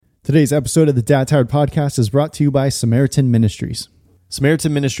Today's episode of the Dad Tired Podcast is brought to you by Samaritan Ministries.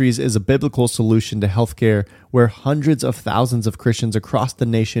 Samaritan Ministries is a biblical solution to healthcare where hundreds of thousands of Christians across the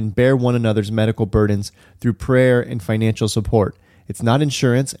nation bear one another's medical burdens through prayer and financial support. It's not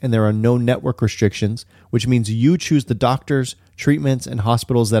insurance and there are no network restrictions, which means you choose the doctors, treatments, and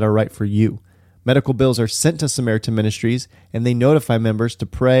hospitals that are right for you. Medical bills are sent to Samaritan Ministries and they notify members to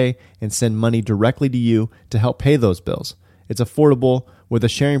pray and send money directly to you to help pay those bills. It's affordable with a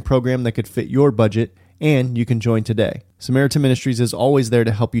sharing program that could fit your budget, and you can join today. Samaritan Ministries is always there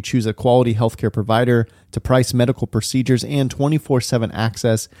to help you choose a quality healthcare provider, to price medical procedures, and 24/7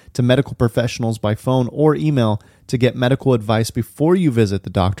 access to medical professionals by phone or email to get medical advice before you visit the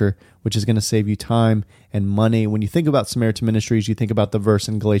doctor, which is going to save you time and money. When you think about Samaritan Ministries, you think about the verse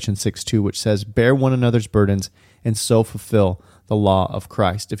in Galatians 6:2, which says, "Bear one another's burdens and so fulfill the law of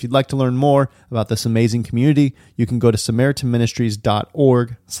Christ." If you'd like to learn more about this amazing community, you can go to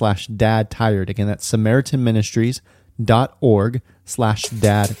samaritanministries.org/dadtired. Again, that's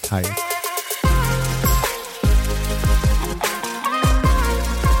samaritanministries.org/dadtired.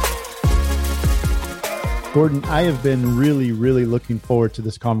 Gordon, I have been really looking forward to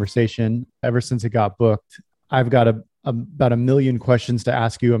this conversation ever since it got booked. I've got about a million questions to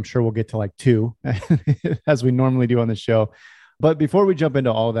ask you. I'm sure we'll get to like two, as we normally do on the show. But before we jump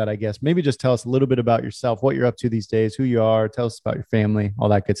into all of that, I guess, maybe just tell us a little bit about yourself, what you're up to these days, who you are, tell us about your family, all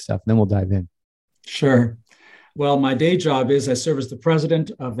that good stuff, and then we'll dive in. Sure. Well, my day job is I serve as the president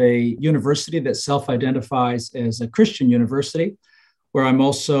of a university that self-identifies as a Christian university, where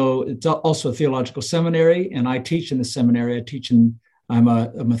it's also a theological seminary, and I teach in the seminary. I'm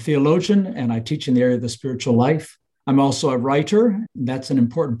a theologian, and I teach in the area of the spiritual life. I'm also a writer. That's an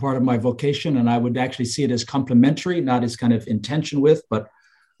important part of my vocation, and I would actually see it as complementary, not as kind of in tension with, but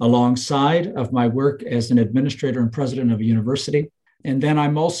alongside of my work as an administrator and president of a university. And then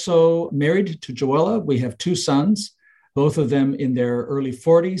I'm also married to Joella. We have two sons, both of them in their early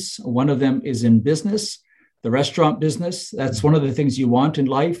 40s. One of them is in business, the restaurant business. That's one of the things you want in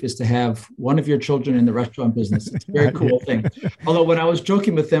life, is to have one of your children in the restaurant business. It's a very cool thing. Although when I was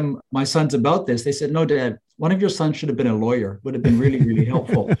joking with them, my sons, about this, they said, "No, Dad, one of your sons should have been a lawyer. Would have been really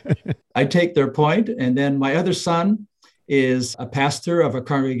helpful." I take their point. And then my other son is a pastor of a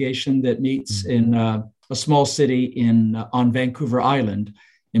congregation that meets in a small city on Vancouver Island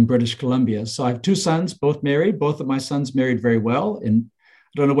in British Columbia. So I have two sons, both married. Both of my sons married very well. And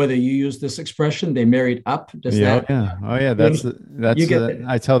I don't know whether you use this expression, they married up. That's I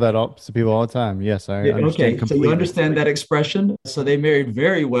tell that to people all the time. Yes, I understand completely. So you understand that expression. So they married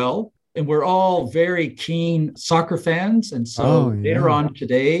very well. And we're all very keen soccer fans. And so later on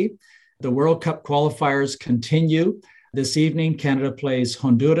today, the World Cup qualifiers continue. This evening, Canada plays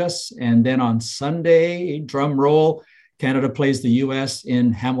Honduras. And then on Sunday, drum roll, Canada plays the US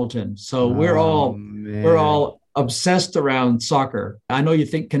in Hamilton. So we're all obsessed around soccer. I know you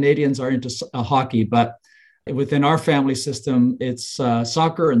think Canadians are into hockey, but within our family system, it's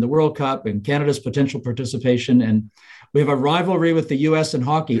soccer and the World Cup and Canada's potential participation. And we have a rivalry with the US in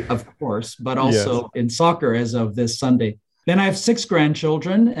hockey, of course, but also in soccer as of this Sunday. Then I have 6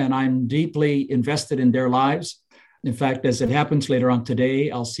 grandchildren, and I'm deeply invested in their lives. In fact, as it happens later on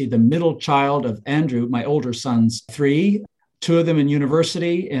today, I'll see the middle child of Andrew, my older son's 3, 2 of them in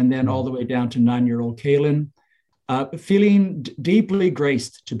university, and then all the way down to 9-year-old Kaylin. Feeling deeply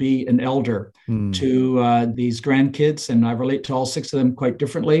graced to be an elder to these grandkids, and I relate to all 6 of them quite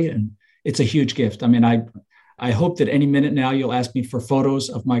differently, and it's a huge gift. I mean, I hope that any minute now you'll ask me for photos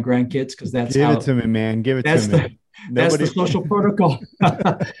of my grandkids, because that's Give it to me, man. Give it to me. That's the social protocol.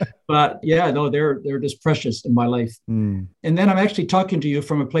 But yeah, no, they're just precious in my life. And then I'm actually talking to you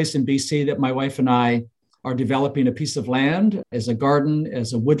from a place in BC that my wife and I are developing a piece of land as a garden,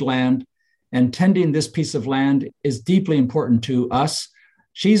 as a woodland. And tending this piece of land is deeply important to us.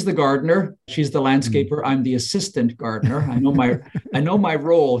 She's the gardener. She's the landscaper. I'm the assistant gardener. I know my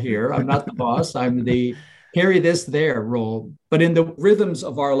role here. I'm not the boss. I'm the carry this there role. But in the rhythms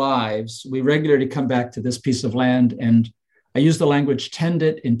of our lives, we regularly come back to this piece of land. And I use the language tend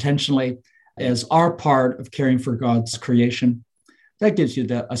it intentionally as our part of caring for God's creation. That gives you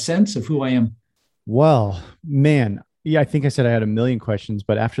a sense of who I am. Well, man. Yeah, I think I said I had a million questions,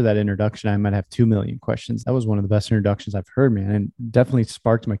 but after that introduction, I might have 2 million questions. That was one of the best introductions I've heard, man, and definitely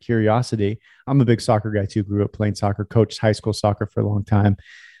sparked my curiosity. I'm a big soccer guy too, grew up playing soccer, coached high school soccer for a long time.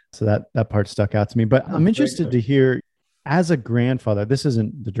 So that part stuck out to me. But I'm interested to hear, as a grandfather, this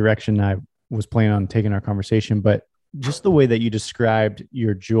isn't the direction I was planning on taking our conversation, but just the way that you described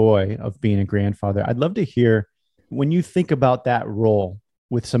your joy of being a grandfather, I'd love to hear, when you think about that role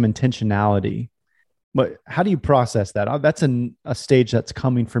with some intentionality, But how do you process that? That's a stage that's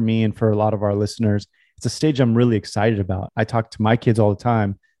coming for me and for a lot of our listeners. It's a stage I'm really excited about. I talk to my kids all the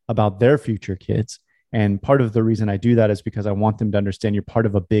time about their future kids. And part of the reason I do that is because I want them to understand you're part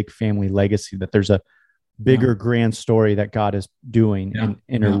of a big family legacy, that there's a bigger grand story that God is doing and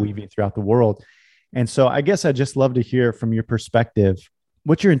interweaving throughout the world. And so I guess I'd just love to hear from your perspective,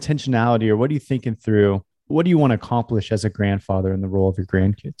 what's your intentionality, or what are you thinking through? What do you want to accomplish as a grandfather in the role of your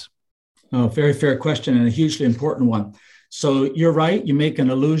grandkids? Oh, very fair question, and a hugely important one. So you're right. You make an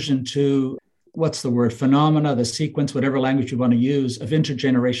allusion to, what's the word, phenomena, the sequence, whatever language you want to use, of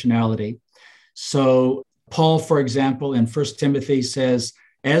intergenerationality. So Paul, for example, in 1 Timothy says,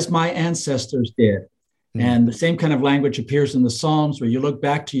 as my ancestors did. And the same kind of language appears in the Psalms, where you look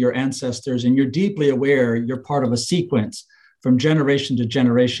back to your ancestors and you're deeply aware you're part of a sequence from generation to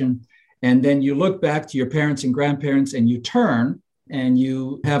generation. And then you look back to your parents and grandparents and you turn and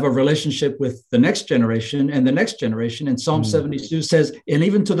you have a relationship with the next generation and the next generation. And Psalm 72 says, and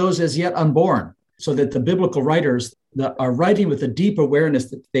even to those as yet unborn, so that the biblical writers that are writing with a deep awareness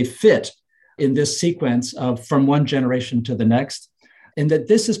that they fit in this sequence of from one generation to the next. And that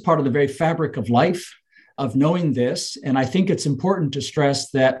this is part of the very fabric of life, of knowing this. And I think it's important to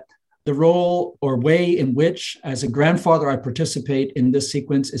stress that the role or way in which, as a grandfather, I participate in this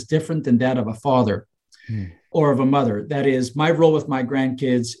sequence is different than that of a father or of a mother. That is, my role with my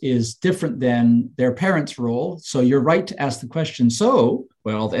grandkids is different than their parents' role. So you're right to ask the question, so,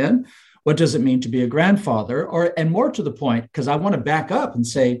 well then, what does it mean to be a grandfather? And more to the point, because I want to back up and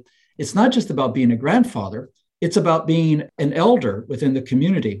say, it's not just about being a grandfather, it's about being an elder within the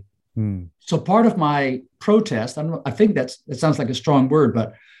community. So part of my protest, I think that sounds like a strong word,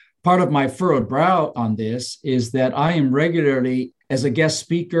 but part of my furrowed brow on this is that I am regularly, as a guest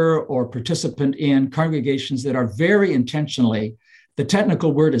speaker or participant in congregations that are very intentionally, the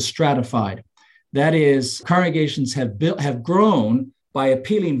technical word is stratified. That is, congregations have grown by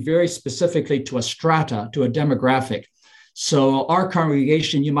appealing very specifically to a strata, to a demographic. So our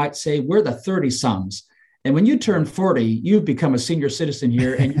congregation, you might say, we're the 30-somes. And when you turn 40, you become a senior citizen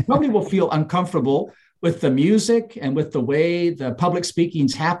here, and you probably will feel uncomfortable with the music and with the way the public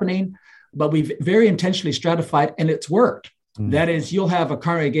speaking's happening. But we've very intentionally stratified, and it's worked. That is, you'll have a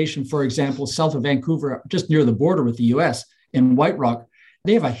congregation, for example, south of Vancouver, just near the border with the US, in White Rock.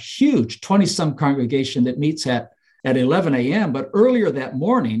 They have a huge 20-some congregation that meets at 11 a.m. But earlier that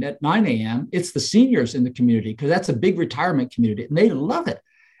morning at 9 a.m., it's the seniors in the community, because that's a big retirement community, and they love it.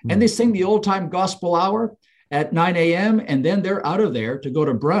 And they sing the old-time gospel hour at 9 a.m., and then they're out of there to go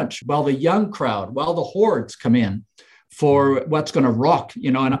to brunch while the young crowd, while the hordes come in for what's going to rock.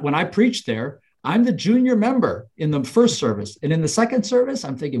 And when I preach there, I'm the junior member in the first service. And in the second service,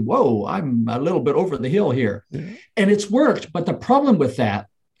 I'm thinking, whoa, I'm a little bit over the hill here. And it's worked. But the problem with that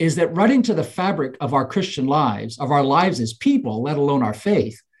is that right into the fabric of our Christian lives, of our lives as people, let alone our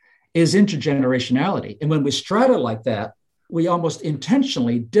faith, is intergenerationality. And when we strata like that, we almost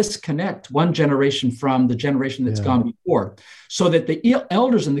intentionally disconnect one generation from the generation that's gone before, so that the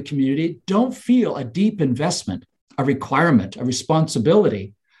elders in the community don't feel a deep investment, a requirement, a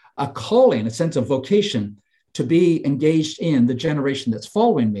responsibility, a calling, a sense of vocation to be engaged in the generation that's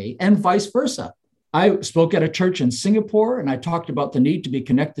following me, and vice versa. I spoke at a church in Singapore, and I talked about the need to be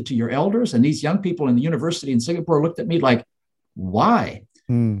connected to your elders. And these young people in the university in Singapore looked at me like, why?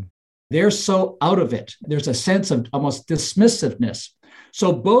 They're so out of it. There's a sense of almost dismissiveness.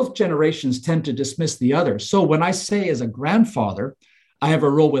 So both generations tend to dismiss the other. So when I say as a grandfather, I have a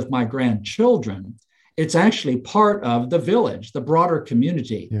role with my grandchildren, it's actually part of the village, the broader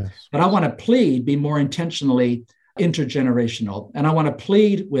community. But I want to plead, be more intentionally intergenerational. And I want to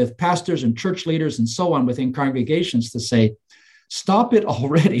plead with pastors and church leaders and so on within congregations to say, stop it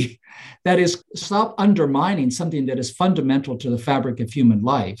already. That is, stop undermining something that is fundamental to the fabric of human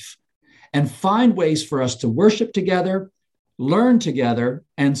life, and find ways for us to worship together, learn together,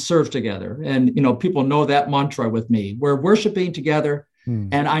 and serve together. And, people know that mantra with me. We're worshiping together.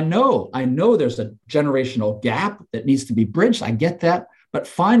 And I know there's a generational gap that needs to be bridged. I get that. But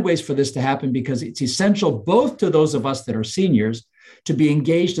find ways for this to happen, because it's essential both to those of us that are seniors to be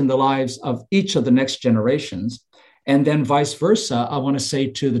engaged in the lives of each of the next generations. And then vice versa, I want to say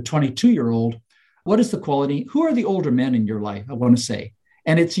to the 22-year-old, what is the quality? Who are the older men in your life? I want to say.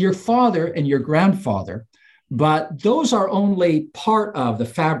 And it's your father and your grandfather, but those are only part of the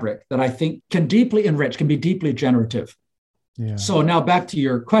fabric that I think can deeply enrich, can be deeply generative. So now back to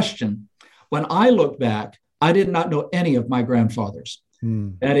your question. When I look back, I did not know any of my grandfathers.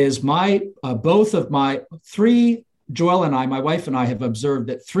 That is, both of my three, Joelle and I, my wife and I, have observed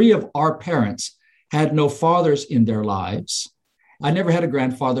that three of our parents had no fathers in their lives. I never had a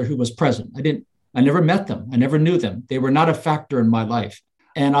grandfather who was present. I didn't I never met them. I never knew them. They were not a factor in my life.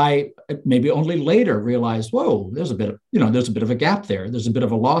 And I maybe only later realized, whoa, there's a bit of a gap there. There's a bit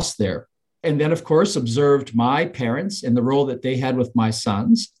of a loss there. And then, of course, observed my parents and the role that they had with my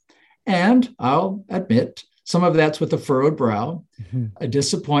sons. And I'll admit, some of that's with a furrowed brow, a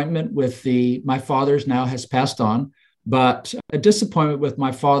disappointment with my father's now has passed on, but a disappointment with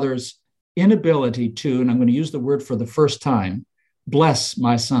my father's inability to, and I'm going to use the word for the first time, bless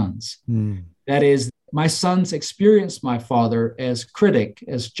my sons. That is, my sons experienced my father as critic,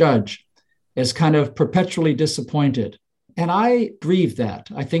 as judge, as kind of perpetually disappointed. And I grieve that.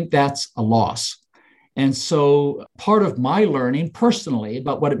 I think that's a loss. And so part of my learning personally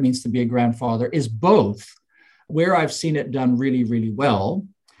about what it means to be a grandfather is both where I've seen it done really, really well.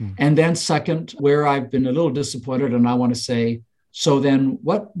 And then second, where I've been a little disappointed and I want to say, so then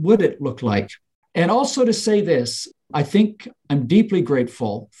what would it look like? And also to say this, I think I'm deeply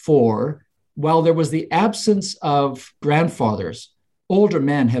grateful for, while there was the absence of grandfathers, older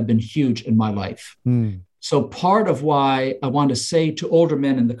men have been huge in my life. So part of why I want to say to older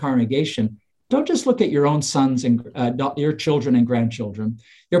men in the congregation, don't just look at your own sons and your children and grandchildren.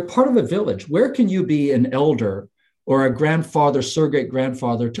 You're part of a village. Where can you be an elder or a grandfather, surrogate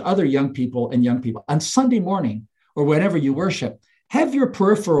grandfather to other young people and young people on Sunday morning or whenever you worship? Have your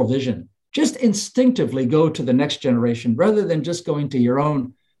peripheral vision. Just instinctively go to the next generation rather than just going to your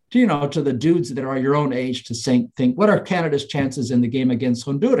own, to the dudes that are your own age to think, what are Canada's chances in the game against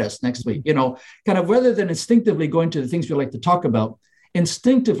Honduras next week? Kind of rather than instinctively going to the things we like to talk about.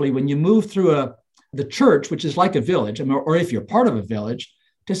 Instinctively, when you move through the church, which is like a village, or if you're part of a village,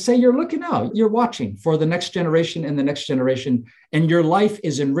 to say you're looking out, you're watching for the next generation and the next generation, and your life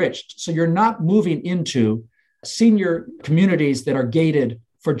is enriched. So you're not moving into senior communities that are gated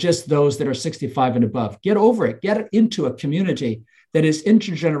for just those that are 65 and above. Get over it. Get it into a community that is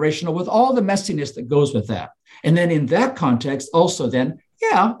intergenerational with all the messiness that goes with that. And then in that context, also then,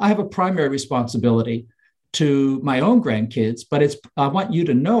 I have a primary responsibility to my own grandkids, but I want you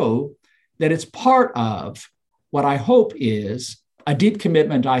to know that it's part of what I hope is a deep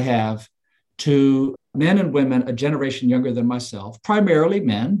commitment I have to men and women a generation younger than myself, primarily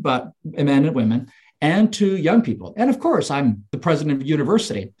men, but men and women, and to young people. And of course, I'm the president of a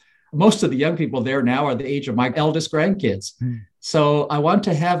university. Most of the young people there now are the age of my eldest grandkids. So I want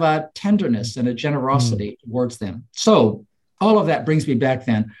to have a tenderness and a generosity towards them. So all of that brings me back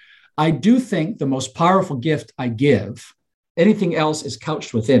then. I do think the most powerful gift I give, anything else is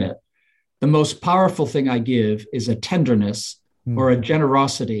couched within it. The most powerful thing I give is a tenderness or a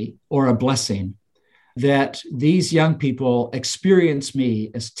generosity or a blessing that these young people experience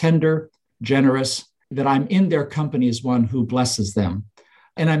me as tender, generous, that I'm in their company as one who blesses them.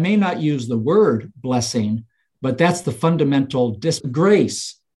 And I may not use the word blessing, but that's the fundamental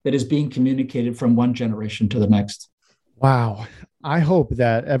grace that is being communicated from one generation to the next. Wow. I hope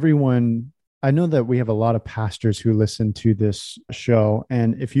that I know that we have a lot of pastors who listen to this show.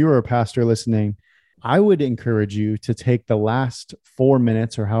 And if you are a pastor listening, I would encourage you to take the last 4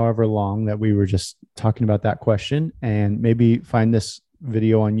 minutes or however long that we were just talking about that question and maybe find this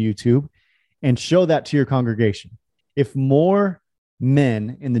video on YouTube and show that to your congregation. If more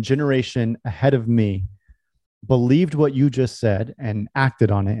men in the generation ahead of me believed what you just said and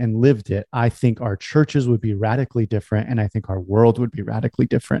acted on it and lived it, I think our churches would be radically different. And I think our world would be radically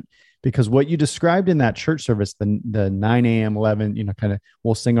different, because what you described in that church service, the 9 a.m., 11, kind of,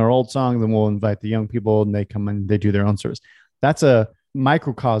 we'll sing our old songs and we'll invite the young people and they come and they do their own service. That's a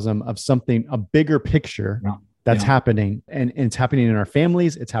microcosm of something, a bigger picture that's happening. And it's happening in our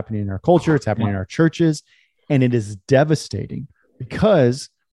families. It's happening in our culture. It's happening in our churches. And it is devastating because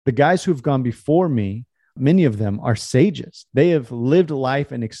the guys who've gone before me, many of them are sages. They have lived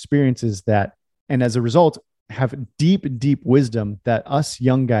life and experiences that, and as a result, have deep, deep wisdom that us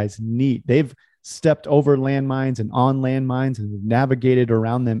young guys need. They've stepped over landmines and on landmines and navigated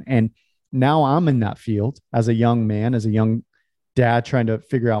around them. And now I'm in that field as a young man, as a young dad, trying to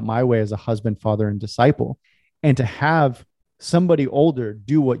figure out my way as a husband, father, and disciple. And to have somebody older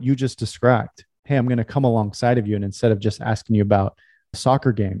do what you just described. Hey, I'm going to come alongside of you. And instead of just asking you about a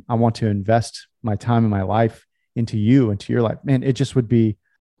soccer game, I want to invest my time and my life into you, into your life. Man, it would be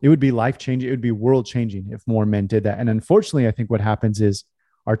life-changing. It would be world-changing if more men did that. And unfortunately, I think what happens is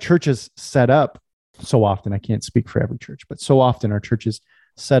our churches set up so often, I can't speak for every church, but so often our churches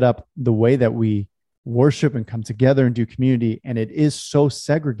set up the way that we worship and come together and do community. And it is so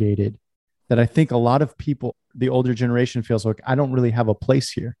segregated that I think a lot of people, the older generation, feels like, I don't really have a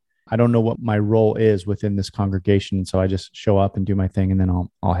place here. I don't know what my role is within this congregation. So I just show up and do my thing and then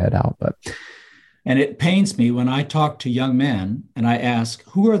I'll head out. But And it pains me when I talk to young men and I ask,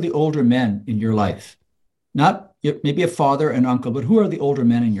 who are the older men in your life? Not maybe a father, an uncle, but who are the older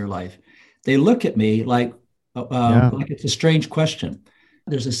men in your life? They look at me like it's a strange question.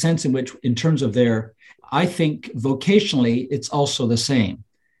 There's a sense in which, in terms of I think vocationally, it's also the same.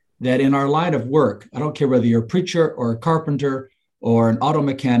 That in our line of work, I don't care whether you're a preacher or a carpenter or an auto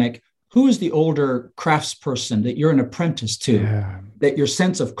mechanic, who is the older craftsperson that you're an apprentice to? Yeah. That your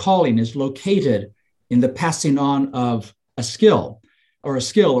sense of calling is located in the passing on of a skill or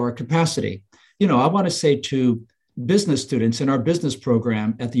a capacity. I want to say to business students in our business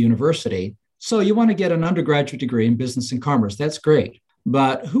program at the university, so you want to get an undergraduate degree in business and commerce, that's great.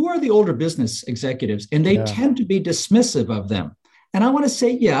 But who are the older business executives? And they tend to be dismissive of them. And I want to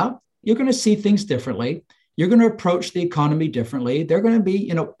say, yeah, you're going to see things differently. You're going to approach the economy differently. They're going to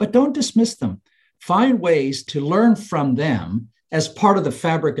be, but don't dismiss them. Find ways to learn from them as part of the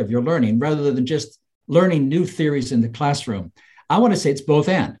fabric of your learning, rather than just learning new theories in the classroom. I want to say it's both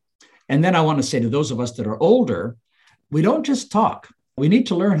and. And then I want to say to those of us that are older, we don't just talk. We need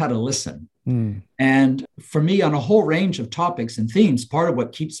to learn how to listen. And for me, on a whole range of topics and themes, part of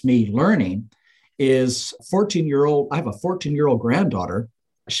what keeps me learning is I have a 14-year-old granddaughter.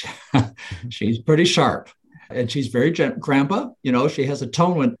 She's pretty sharp and she's very grandpa. She has a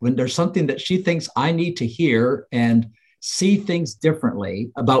tone when there's something that she thinks I need to hear and see things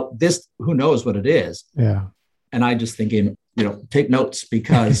differently about this, who knows what it is. Yeah. And I just thinking, take notes,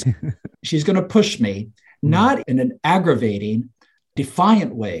 because she's going to push me, not in an aggravating,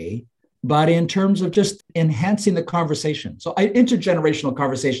 defiant way, but in terms of just enhancing the conversation. So intergenerational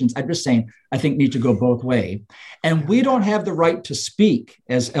conversations, I'm just saying, I think need to go both ways. And we don't have the right to speak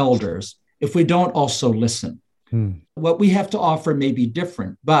as elders if we don't also listen. What we have to offer may be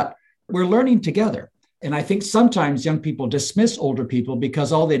different, but we're learning together. And I think sometimes young people dismiss older people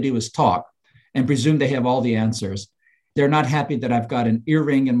because all they do is talk and presume they have all the answers. They're not happy that I've got an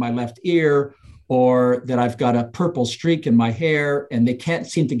earring in my left ear, or that I've got a purple streak in my hair, and they can't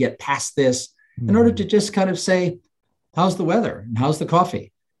seem to get past this in order to just kind of say, how's the weather? And how's the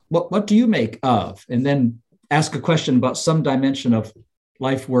coffee? What do you make of? And then ask a question about some dimension of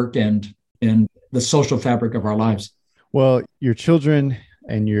life, work, and the social fabric of our lives. Well, your children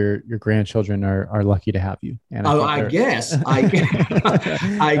and your grandchildren are lucky to have you. And I guess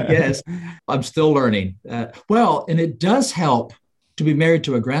I'm still learning. And it does help to be married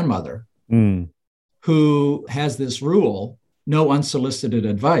to a grandmother who has this rule, no unsolicited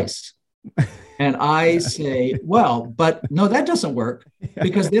advice. And I say, but no, that doesn't work,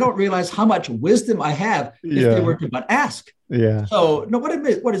 because they don't realize how much wisdom I have if they were to but ask. Yeah. So, no,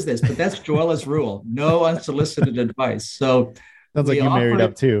 what is this? But that's Joella's rule, no unsolicited advice. So sounds like you married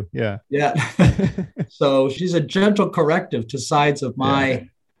up too. Yeah. Yeah. So she's a gentle corrective to sides of my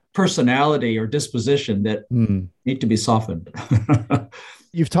personality or disposition that need to be softened.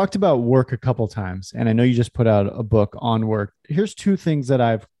 You've talked about work a couple times, and I know you just put out a book on work. Here's two things that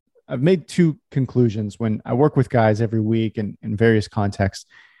I've made two conclusions when I work with guys every week in various contexts.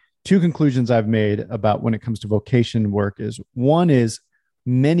 Two conclusions I've made about when it comes to vocation work is, one is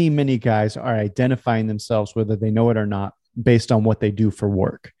many, many guys are identifying themselves, whether they know it or not, based on what they do for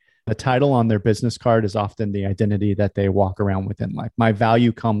work. The title on their business card is often the identity that they walk around with in life. My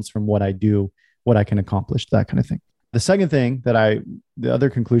value comes from what I do, what I can accomplish, that kind of thing. The second thing the other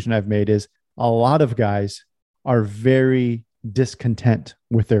conclusion I've made is a lot of guys are very discontent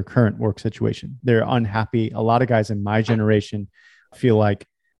with their current work situation. They're unhappy. A lot of guys in my generation feel like,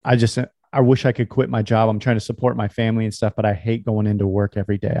 I wish I could quit my job. I'm trying to support my family and stuff, but I hate going into work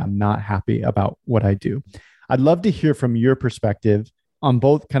every day. I'm not happy about what I do. I'd love to hear from your perspective on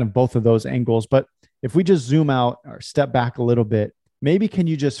both of those angles. But if we just zoom out or step back a little bit, maybe can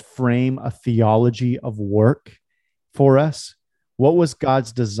you just frame a theology of work for us? What was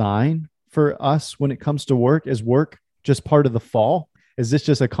God's design for us when it comes to work? Is work just part of the fall? Is this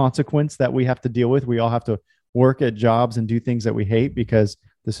just a consequence that we have to deal with? We all have to work at jobs and do things that we hate because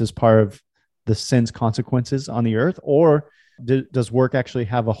this is part of the sin's consequences on the earth? Or does work actually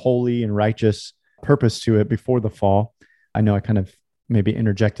have a holy and righteous purpose to it before the fall? I know I kind of maybe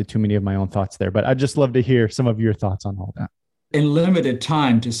interjected too many of my own thoughts there, but I'd just love to hear some of your thoughts on all that. In limited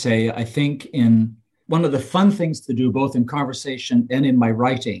time to say, I think one of the fun things to do, both in conversation and in my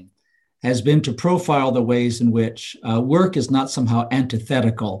writing, has been to profile the ways in which work is not somehow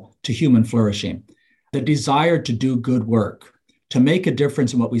antithetical to human flourishing. The desire to do good work, to make a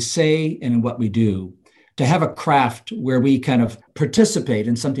difference in what we say and in what we do, to have a craft where we kind of participate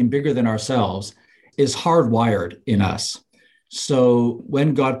in something bigger than ourselves is hardwired in us. So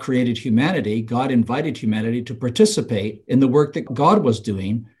when God created humanity, God invited humanity to participate in the work that God was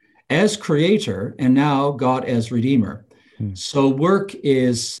doing as creator and now God as redeemer. So work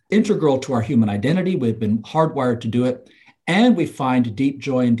is integral to our human identity. We've been hardwired to do it. And we find deep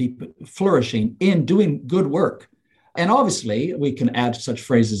joy and deep flourishing in doing good work. And obviously, we can add such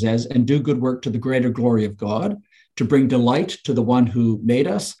phrases as, and do good work to the greater glory of God, to bring delight to the one who made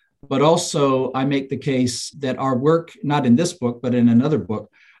us. But also, I make the case that our work, not in this book, but in another book,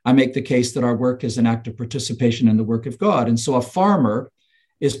 I make the case that our work is an act of participation in the work of God. And so a farmer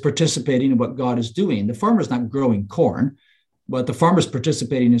is participating in what God is doing. The farmer is not growing corn, but the farmer is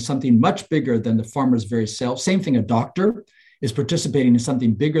participating in something much bigger than the farmer's very self. Same thing, a doctor is participating in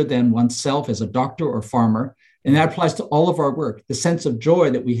something bigger than oneself as a doctor or farmer. And that applies to all of our work, the sense of joy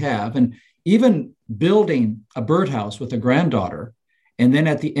that we have. And even building a birdhouse with a granddaughter. And then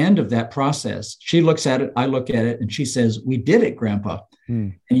at the end of that process, she looks at it, I look at it, and she says, "We did it, Grandpa."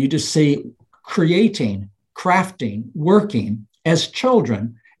 And you just see creating, crafting, working as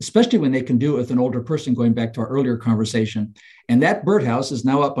children, especially when they can do it with an older person, going back to our earlier conversation. And that birdhouse is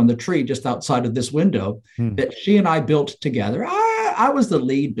now up on the tree just outside of this window that she and I built together. I was the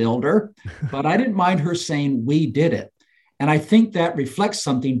lead builder, but I didn't mind her saying we did it. And I think that reflects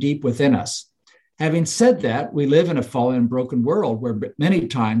something deep within us. Having said that, we live in a fallen and broken world where many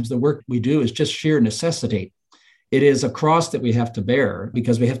times the work we do is just sheer necessity. It is a cross that we have to bear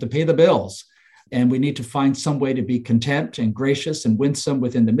because we have to pay the bills. And we need to find some way to be content and gracious and winsome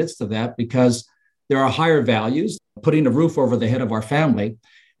within the midst of that, because there are higher values, putting a roof over the head of our family,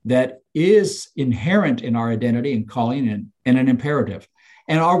 that is inherent in our identity and calling and an imperative.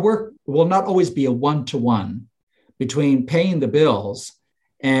 And our work will not always be a one-to-one between paying the bills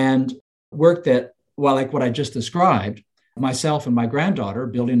and work that, well, like what I just described, myself and my granddaughter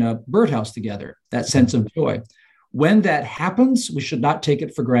building a birdhouse together, that sense of joy. When that happens, we should not take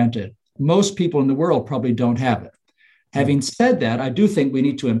it for granted. Most people in the world probably don't have it. Having said that, I do think we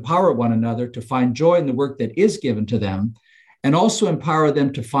need to empower one another to find joy in the work that is given to them, and also empower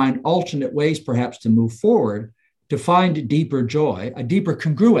them to find alternate ways, perhaps, to move forward, to find deeper joy, a deeper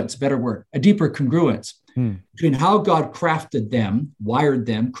congruence, better word, a deeper congruence between how God crafted them, wired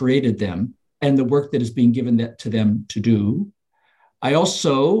them, created them, and the work that is being given to them to do. I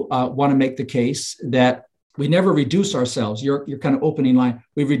also want to make the case that we never reduce ourselves. Your kind of opening line,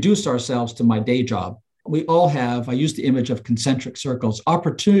 we reduce ourselves to my day job. We all have, I use the image of concentric circles,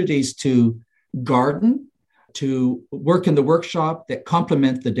 opportunities to garden, to work in the workshop that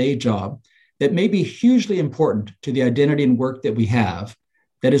complement the day job, that may be hugely important to the identity and work that we have,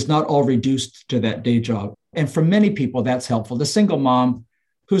 that is not all reduced to that day job. And for many people, that's helpful. The single mom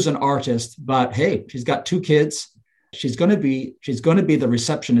who's an artist, but hey, she's got 2 kids. She's going to be the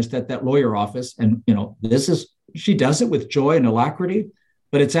receptionist at that lawyer office. And, she does it with joy and alacrity,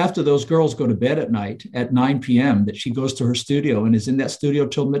 but it's after those girls go to bed at night at 9 p.m. that she goes to her studio and is in that studio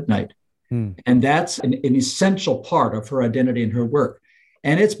till midnight. And that's an essential part of her identity and her work.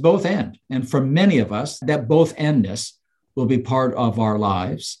 And it's both end. And for many of us, that both endness will be part of our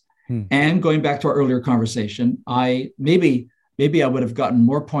lives. And going back to our earlier conversation, maybe I would have gotten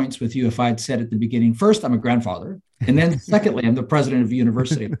more points with you if I'd said at the beginning, first, I'm a grandfather. And then secondly, I'm the president of a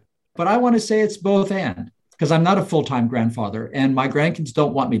university. But I want to say it's both and, because I'm not a full-time grandfather and my grandkids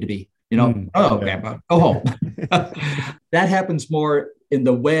don't want me to be, Grandpa, go home. That happens more in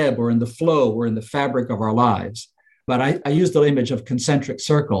the web or in the flow or in the fabric of our lives. But I use the image of concentric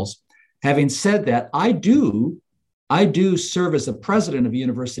circles. Having said that, I do serve as the president of a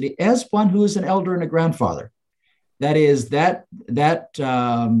university as one who is an elder and a grandfather. That is that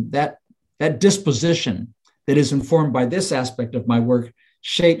disposition that is informed by this aspect of my work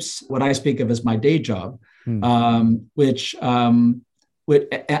shapes what I speak of as my day job, which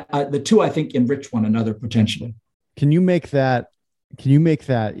the two, I think, enrich one another potentially. Can you make that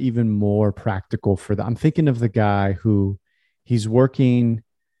even more practical for I'm thinking of the guy who he's working,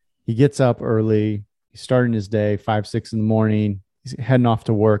 he gets up early, he's starting his day 5, 6 in the morning, he's heading off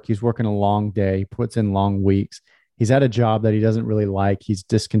to work, he's working a long day, he puts in long weeks. He's at a job that he doesn't really like. He's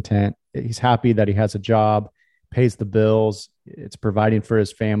discontent. He's happy that he has a job, pays the bills. It's providing for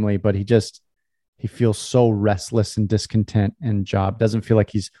his family, but he feels so restless and discontent in job. Doesn't feel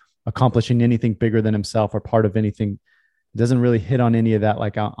like he's accomplishing anything bigger than himself or part of anything. Doesn't really hit on any of that.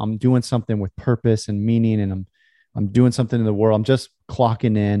 Like I'm doing something with purpose and meaning, and I'm doing something in the world. I'm just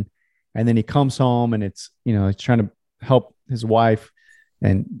clocking in. And then he comes home and he's trying to help his wife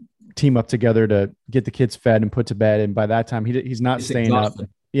and team up together to get the kids fed and put to bed. And by that time, he's not staying exhausted. Up.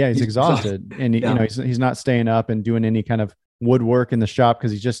 Yeah, he's exhausted. And he's not staying up and doing any kind of woodwork in the shop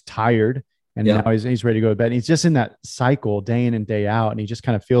because he's just tired. And now he's ready to go to bed. And he's just in that cycle day in and day out. And he just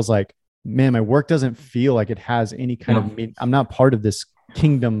kind of feels like, man, my work doesn't feel like it has any kind of meaning. I'm not part of this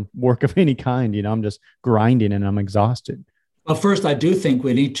kingdom work of any kind. I'm just grinding and I'm exhausted. Well, first, I do think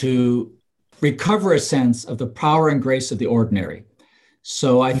we need to recover a sense of the power and grace of the ordinary.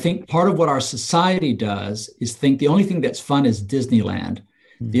 So I think part of what our society does is think the only thing that's fun is Disneyland.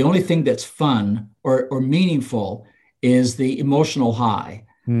 The only thing that's fun or meaningful is the emotional high.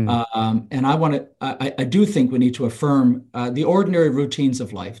 And I do think we need to affirm the ordinary routines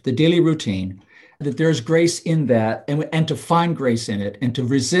of life, the daily routine, that there's grace in that, and to find grace in it, and to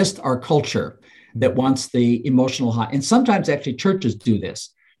resist our culture that wants the emotional high. And sometimes actually churches do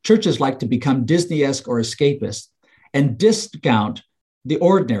this. Churches like to become Disney-esque or escapist and discount the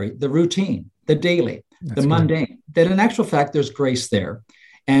ordinary, the routine, the daily, the mundane, that in actual fact, there's grace there.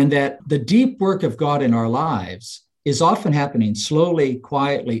 And that the deep work of God in our lives is often happening slowly,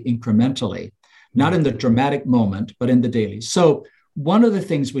 quietly, incrementally, not in the dramatic moment, but in the daily. So one of the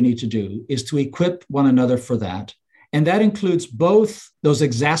things we need to do is to equip one another for that. And that includes both those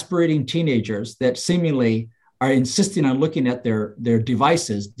exasperating teenagers that seemingly are insisting on looking at their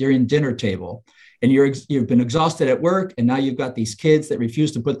devices during dinner table. And you've been exhausted at work, and now you've got these kids that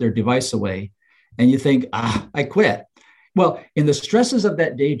refuse to put their device away. And you think, I quit. Well, in the stresses of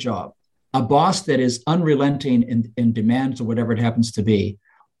that day job, a boss that is unrelenting in demands or whatever it happens to be,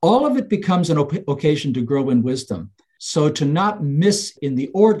 all of it becomes an occasion to grow in wisdom. So to not miss in the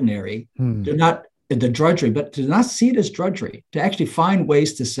ordinary, to not the drudgery, but to not see it as drudgery, to actually find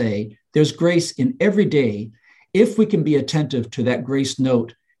ways to say there's grace in every day if we can be attentive to that grace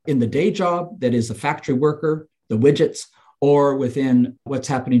note in the day job that is the factory worker, the widgets, or within what's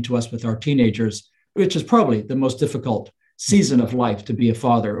happening to us with our teenagers, which is probably the most difficult season of life to be a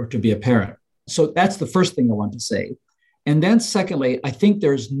father or to be a parent. So that's the first thing I want to say. And then secondly, I think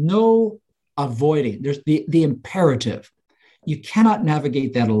there's no avoiding, there's the imperative. You cannot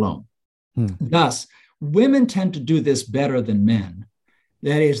navigate that alone. Thus, women tend to do this better than men.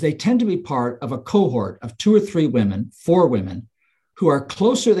 That is, they tend to be part of a cohort of 2 or 3 women, 4 women, who are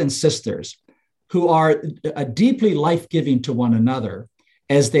closer than sisters, who are deeply life-giving to one another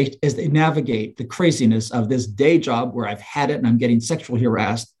as they navigate the craziness of this day job where I've had it and I'm getting sexually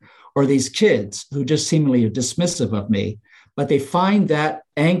harassed, or these kids who just seemingly are dismissive of me, but they find that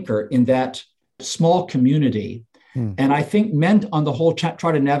anchor in that small community. And I think men on the whole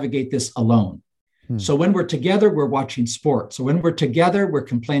try to navigate this alone. So when we're together, we're watching sports. So when we're together, we're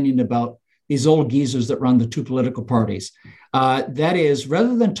complaining about these old geezers that run the 2 political parties. That is,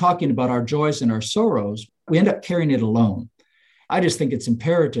 rather than talking about our joys and our sorrows, we end up carrying it alone. I just think it's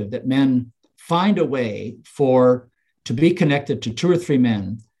imperative that men find a way to be connected to 2 or 3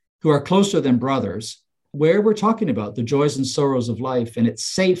 men who are closer than brothers, where we're talking about the joys and sorrows of life. And it's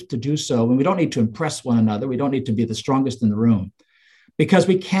safe to do so. And we don't need to impress one another. We don't need to be the strongest in the room, because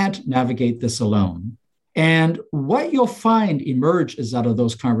we can't navigate this alone. And what you'll find emerges out of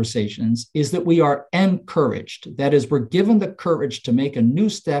those conversations is that we are encouraged. That is, we're given the courage to make a new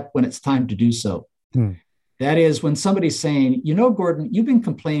step when it's time to do so. That is, when somebody's saying, Gordon, you've been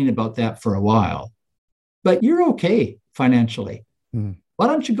complaining about that for a while, but you're okay financially. Why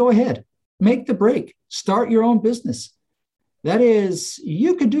don't you go ahead, make the break, start your own business? That is,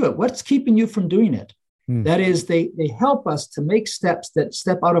 you could do it. What's keeping you from doing it? That is, they help us to make steps that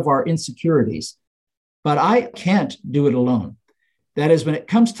step out of our insecurities. But I can't do it alone. That is, when it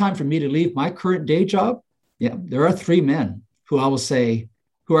comes time for me to leave my current day job, there are 3 men who I will say,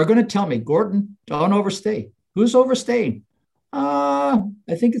 who are going to tell me, Gordon, don't overstay. Who's overstaying? I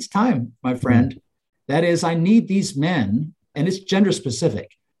think it's time, my friend. That is, I need these men, and it's gender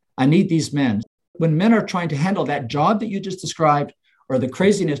specific. I need these men. When men are trying to handle that job that you just described, or the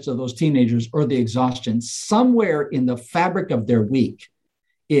craziness of those teenagers, or the exhaustion, somewhere in the fabric of their week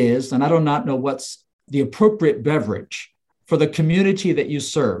is, and I do not know what's the appropriate beverage for the community that you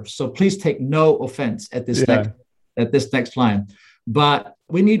serve. So please take no offense at this next line. But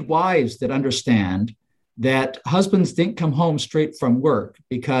we need wives that understand that husbands didn't come home straight from work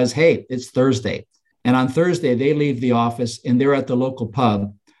because, hey, it's Thursday. And on Thursday, they leave the office and they're at the local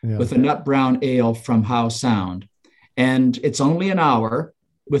pub with a nut brown ale from Howe Sound. And it's only an hour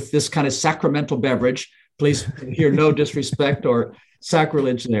with this kind of sacramental beverage. Please hear no disrespect or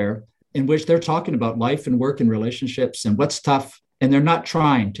sacrilege there, in which they're talking about life and work and relationships and what's tough. And they're not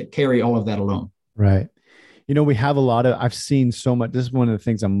trying to carry all of that alone. Right. We have I've seen so much. This is one of the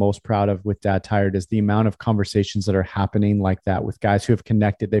things I'm most proud of with Dad Tired, is the amount of conversations that are happening like that with guys who have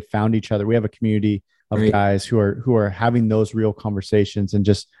connected. They found each other. We have a community of guys who are having those real conversations and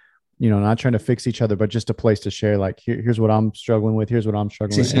just, not trying to fix each other, but just a place to share, like, here's what I'm struggling with. Here's what I'm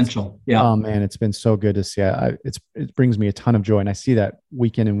struggling with. It's essential. Yeah. Oh man, it's been so good to see. It brings me a ton of joy. And I see that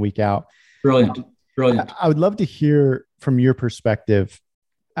week in and week out. Brilliant. I would love to hear from your perspective,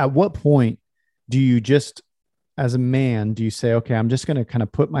 at what point do you just, as a man, do you say, okay, I'm just going to kind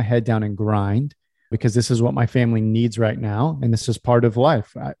of put my head down and grind because this is what my family needs right now. And this is part of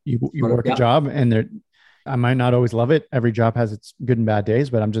life. You work a job and I might not always love it. Every job has its good and bad days,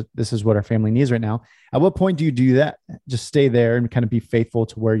 but this is what our family needs right now. At what point do you do that? Just stay there and kind of be faithful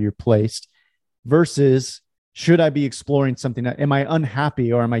to where you're placed versus should I be exploring something? Am I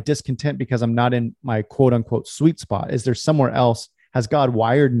unhappy or am I discontent because I'm not in my quote unquote sweet spot? Is there somewhere else? Has God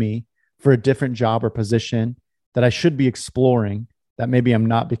wired me for a different job or position that I should be exploring that maybe I'm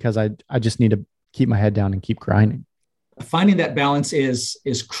not because I just need to keep my head down and keep grinding? Finding that balance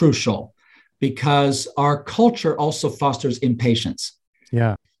is crucial because our culture also fosters impatience.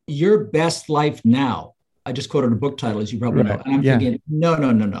 Yeah. Your best life now. I just quoted a book title, as you probably know. And I'm thinking,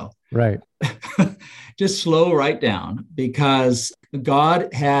 no. Right. Just slow right down because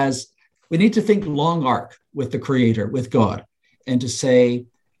we need to think long arc with the Creator, with God, and to say,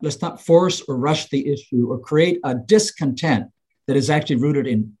 let's not force or rush the issue or create a discontent that is actually rooted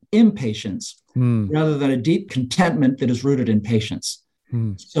in impatience rather than a deep contentment that is rooted in patience.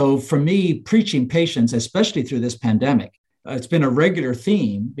 So for me, preaching patience, especially through this pandemic, it's been a regular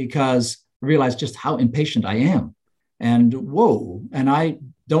theme because I realized just how impatient I am. And I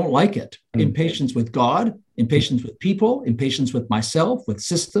don't like it. Impatience with God, impatience with people, impatience with myself, with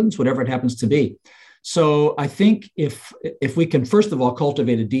systems, whatever it happens to be. So I think if we can, first of all,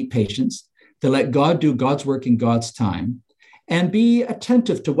 cultivate a deep patience to let God do God's work in God's time and be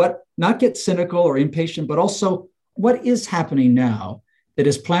attentive to not get cynical or impatient, but also what is happening now that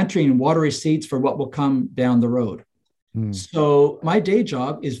is planting watery seeds for what will come down the road. So my day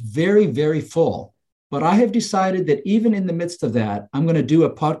job is very, very full, but I have decided that even in the midst of that, I'm going to do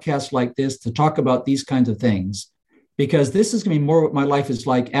a podcast like this to talk about these kinds of things, because this is going to be more what my life is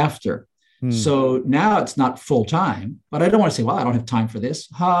like after. So now it's not full time, but I don't want to say, well, I don't have time for this.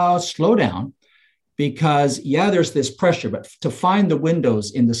 Slow down, because there's this pressure, but to find the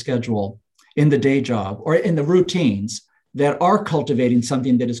windows in the schedule, in the day job, or in the routines that are cultivating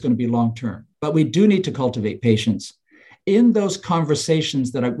something that is going to be long-term. But we do need to cultivate patience in those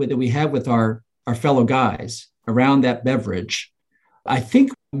conversations that we have with our fellow guys around that beverage. I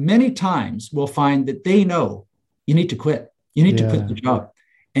think many times we'll find that they know you need to quit. You need to quit the job.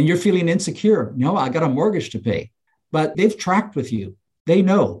 And you're feeling insecure. I got a mortgage to pay. But they've tracked with you. They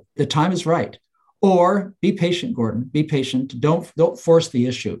know the time is right. Or be patient, Gordon. Be patient. Don't force the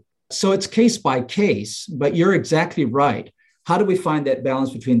issue. So it's case by case, but you're exactly right. How do we find that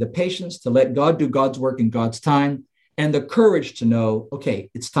balance between the patience to let God do God's work in God's time and the courage to know, okay,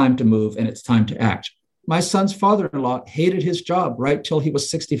 it's time to move and it's time to act. My son's father-in-law hated his job right till he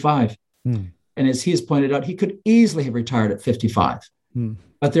was 65. And as he has pointed out, he could easily have retired at 55.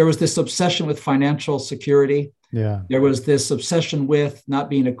 But there was this obsession with financial security. There was this obsession with not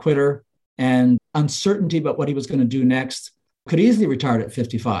being a quitter and uncertainty about what he was going to do next. Could easily retire at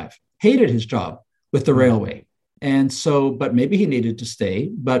 55. Hated his job with the railway. And so, but maybe he needed to stay.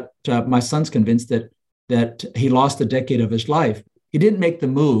 But my son's convinced that he lost a decade of his life. He didn't make the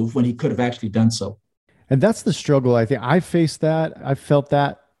move when he could have actually done so. And that's the struggle. I think I faced that. I felt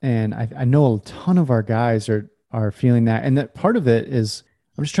that. And I know a ton of our guys are feeling that. And that part of it is,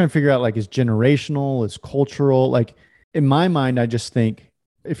 I'm just trying to figure out, like, is generational, is cultural. Like, in my mind, I just think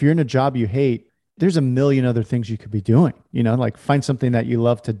if you're in a job you hate, there's a million other things you could be doing, like find something that you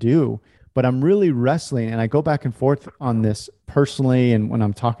love to do. But I'm really wrestling, and I go back and forth on this personally. And when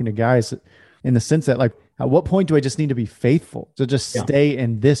I'm talking to guys, in the sense that, like, at what point do I just need to be faithful to just stay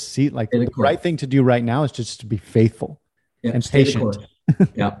in this seat? Like, the right thing to do right now is just to be faithful and patient.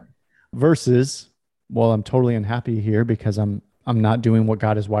 Versus, well, I'm totally unhappy here because I'm not doing what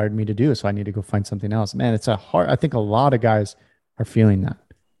God has wired me to do. So I need to go find something else. Man, I think a lot of guys are feeling that.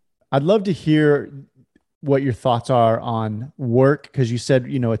 I'd love to hear what your thoughts are on work, because you said,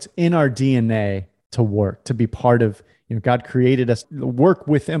 it's in our DNA to work, to be part of, God created us, work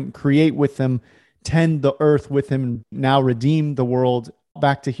with him, create with him, tend the earth with him, now redeem the world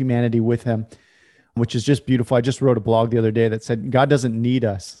back to humanity with him, which is just beautiful. I just wrote a blog the other day that said God doesn't need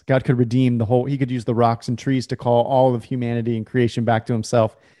us. God could redeem he could use the rocks and trees to call all of humanity and creation back to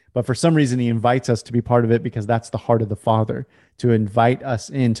himself. But for some reason, he invites us to be part of it because that's the heart of the Father, to invite us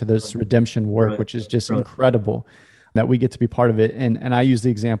into this redemption work, which is just incredible that we get to be part of it. And I use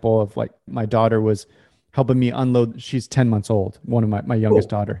the example of, like, my daughter was helping me unload. She's 10 months old, one of my youngest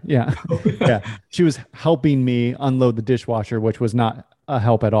daughter. Yeah. She was helping me unload the dishwasher, which was not a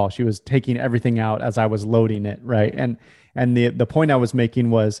help at all. She was taking everything out as I was loading it. Right. And the point I was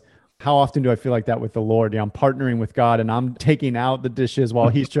making was, How often do I feel like that with the Lord? I'm partnering with God and I'm taking out the dishes while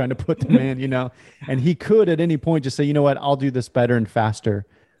he's trying to put them in, and he could at any point just say, you know what, I'll do this better and faster.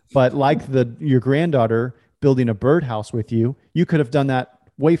 But like your granddaughter building a birdhouse with you, you could have done that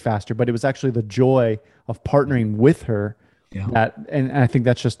way faster, but it was actually the joy of partnering with her and I think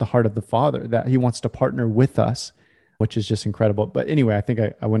that's just the heart of the Father, that he wants to partner with us, which is just incredible. But anyway, I think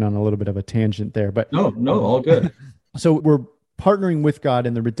I went on a little bit of a tangent there, but no, all good. So we're partnering with God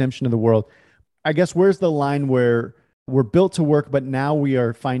in the redemption of the world. I guess where's the line where we're built to work, but now we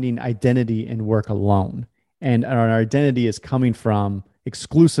are finding identity in work alone, and our identity is coming from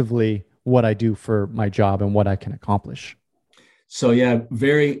exclusively what I do for my job and what I can accomplish? So yeah,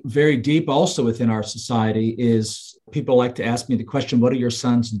 very, very deep also within our society is people like to ask me the question, what do your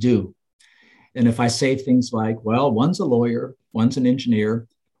sons do? And if I say things like, well, one's a lawyer, one's an engineer,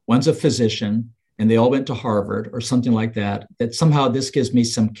 one's a physician, and they all went to Harvard or something like that, that somehow this gives me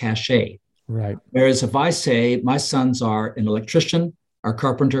some cachet. Right. Whereas if I say my sons are an electrician, a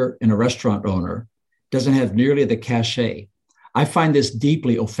carpenter, and a restaurant owner, doesn't have nearly the cachet. I find this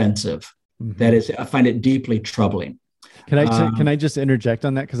deeply offensive. Mm-hmm. That is, I find it deeply troubling. Can I just interject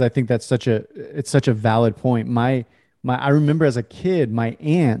on that? Because I think that's such a valid point. I remember as a kid, my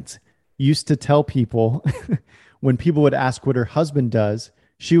aunt used to tell people when people would ask what her husband does,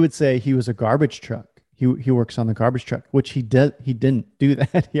 she would say he was a garbage truck. He works on the garbage truck, which he didn't do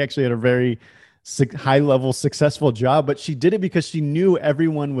that. He actually had a very high level successful job, but she did it because she knew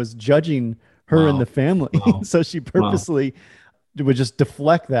everyone was judging her and the family. Wow. So she purposely would just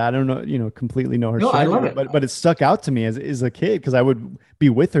deflect that. I don't know, completely know her. No, I love it. But it stuck out to me as a kid because I would be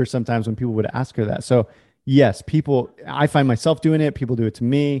with her sometimes when people would ask her that. So yes, I find myself doing it. People do it to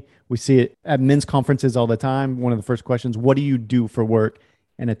me. We see it at men's conferences all the time. One of the first questions, what do you do for work?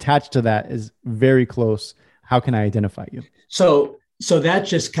 And attached to that is very close. How can I identify you? So that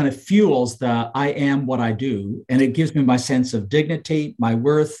just kind of fuels the I am what I do. And it gives me my sense of dignity, my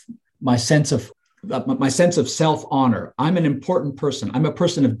worth, my sense of self-honor. I'm an important person. I'm a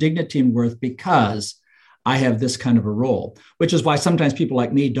person of dignity and worth because I have this kind of a role, which is why sometimes people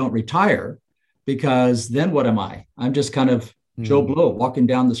like me don't retire, because then what am I? I'm just kind of Joe Blow walking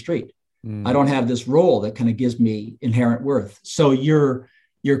down the street. I don't have this role that kind of gives me inherent worth. So your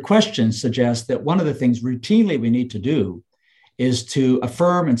question suggests that one of the things routinely we need to do is to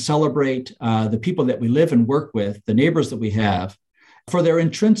affirm and celebrate the people that we live and work with, the neighbors that we have, for their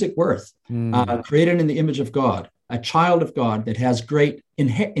intrinsic worth, created in the image of God, a child of God that has great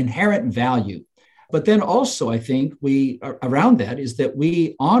inherent value. But then also, I think around that is that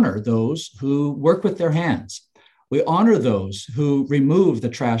we honor those who work with their hands. We honor those who remove the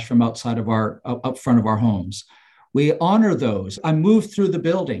trash from up front of our homes. We honor those. I moved through the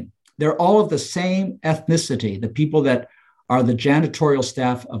building. They're all of the same ethnicity, the people that are the janitorial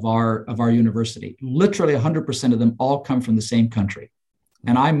staff of our university. Literally 100% of them all come from the same country.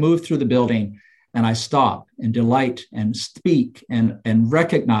 And I move through the building and I stop and delight and speak and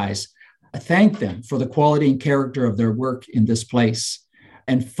recognize, thank them for the quality and character of their work in this place,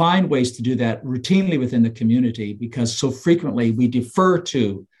 and find ways to do that routinely within the community, because so frequently we defer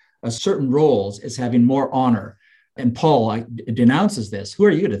to certain roles as having more honor. And Paul denounces this. Who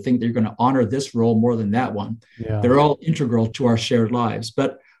are you to think they're going to honor this role more than that one? Yeah. They're all integral to our shared lives.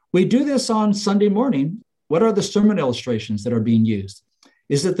 But we do this on Sunday morning. What are the sermon illustrations that are being used?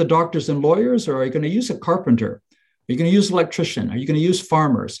 Is it the doctors and lawyers, or are you going to use a carpenter? Are you going to use an electrician? Are you going to use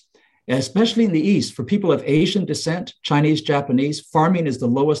farmers? And especially in the East, for people of Asian descent, Chinese, Japanese, farming is the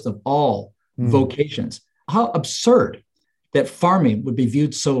lowest of all vocations. How absurd that farming would be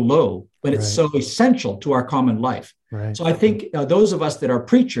viewed so low when it's so essential to our common life. Right. So I think those of us that are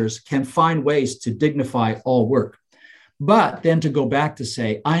preachers can find ways to dignify all work. But then to go back to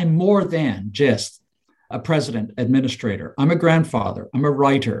say, I'm more than just a president, administrator. I'm a grandfather. I'm a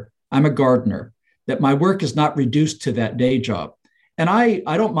writer. I'm a gardener. That my work is not reduced to that day job. And I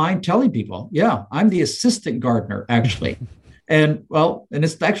don't mind telling people, yeah, I'm the assistant gardener, actually. And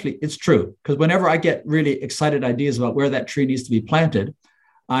it's true, because whenever I get really excited ideas about where that tree needs to be planted,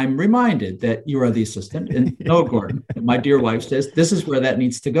 I'm reminded that you are the assistant. And no, Gordon, my dear wife says, this is where that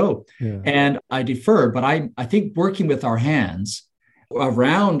needs to go. Yeah. And I defer, but I think working with our hands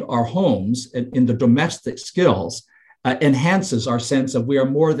around our homes in the domestic skills enhances our sense of we are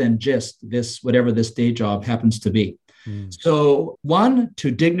more than just this, whatever this day job happens to be. So one, to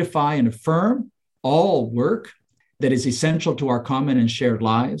dignify and affirm all work that is essential to our common and shared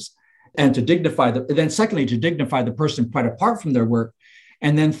lives, and to dignify secondly, to dignify the person quite apart from their work.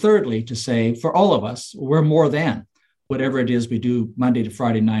 And then thirdly, to say for all of us, we're more than whatever it is we do Monday to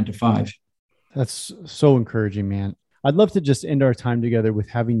Friday, 9 to 5. That's so encouraging, man. I'd love to just end our time together with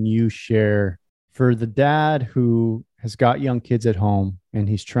having you share, for the dad who has got young kids at home and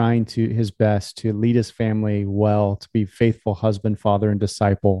he's trying his best to lead his family well, to be faithful husband, father, and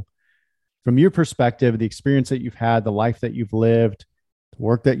disciple. From your perspective, the experience that you've had, the life that you've lived, the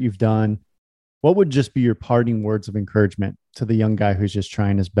work that you've done, what would just be your parting words of encouragement to the young guy who's just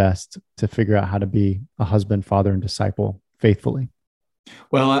trying his best to figure out how to be a husband, father, and disciple faithfully?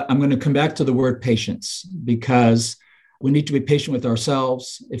 Well, I'm going to come back to the word patience, because we need to be patient with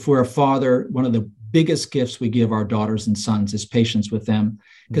ourselves. If we're a father, one of the biggest gifts we give our daughters and sons is patience with them,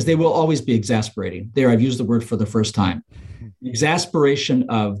 because they will always be exasperating. There, I've used the word for the first time. The exasperation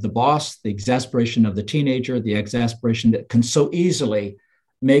of the boss, the exasperation of the teenager, the exasperation that can so easily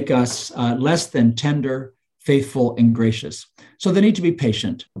make us less than tender, faithful, and gracious. So they need to be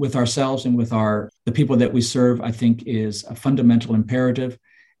patient with ourselves and with the people that we serve, I think, is a fundamental imperative.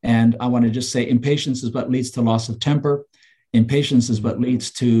 And I want to just say impatience is what leads to loss of temper. Impatience is what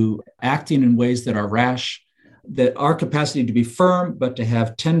leads to acting in ways that are rash, that our capacity to be firm, but to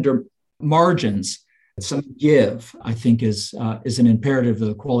have tender margins, some give, I think is an imperative of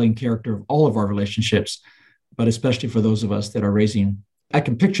the quality and character of all of our relationships, but especially for those of us that are raising. I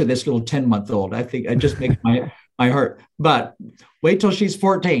can picture this little 10-month-old. I think it just makes my heart. But wait till she's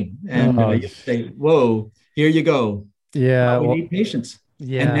 14 and you say, whoa, here you go. Yeah. We need patience.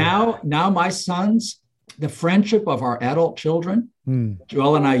 Yeah. And now my sons, the friendship of our adult children,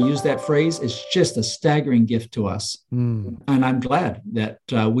 Joel and I use that phrase, is just a staggering gift to us. And I'm glad that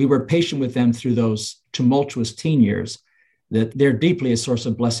we were patient with them through those tumultuous teen years, that they're deeply a source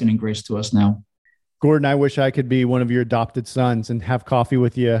of blessing and grace to us now. Gordon, I wish I could be one of your adopted sons and have coffee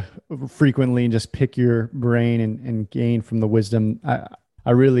with you frequently and just pick your brain and gain from the wisdom.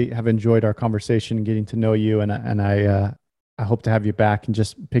 I really have enjoyed our conversation and getting to know you, and I hope to have you back and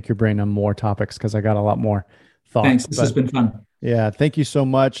just pick your brain on more topics, because I got a lot more thoughts. Thanks. This has been fun. Yeah, thank you so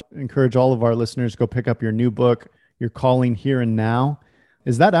much. Encourage all of our listeners, go pick up your new book, Your Calling Here and Now.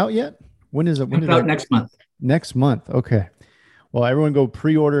 Is that out yet? When is it? It's out next month. Next month. Okay. Well, everyone go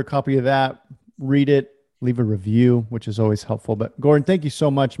pre-order a copy of that. Read it, leave a review, which is always helpful. But Gordon, thank you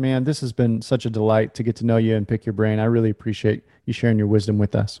so much, man. This has been such a delight to get to know you and pick your brain. I really appreciate you sharing your wisdom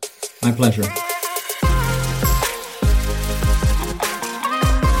with us. My pleasure.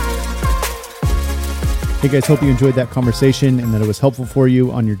 Hey guys, hope you enjoyed that conversation and that it was helpful for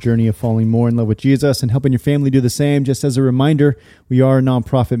you on your journey of falling more in love with Jesus and helping your family do the same. Just as a reminder, we are a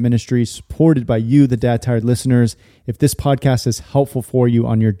nonprofit ministry supported by you, the Dad Tired listeners. If this podcast is helpful for you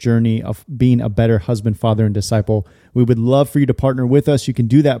on your journey of being a better husband, father, and disciple, we would love for you to partner with us. You can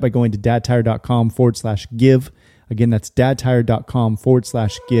do that by going to dadtired.com/give. Again, that's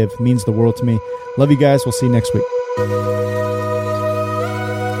dadtired.com/give. It means the world to me. Love you guys. We'll see you next week.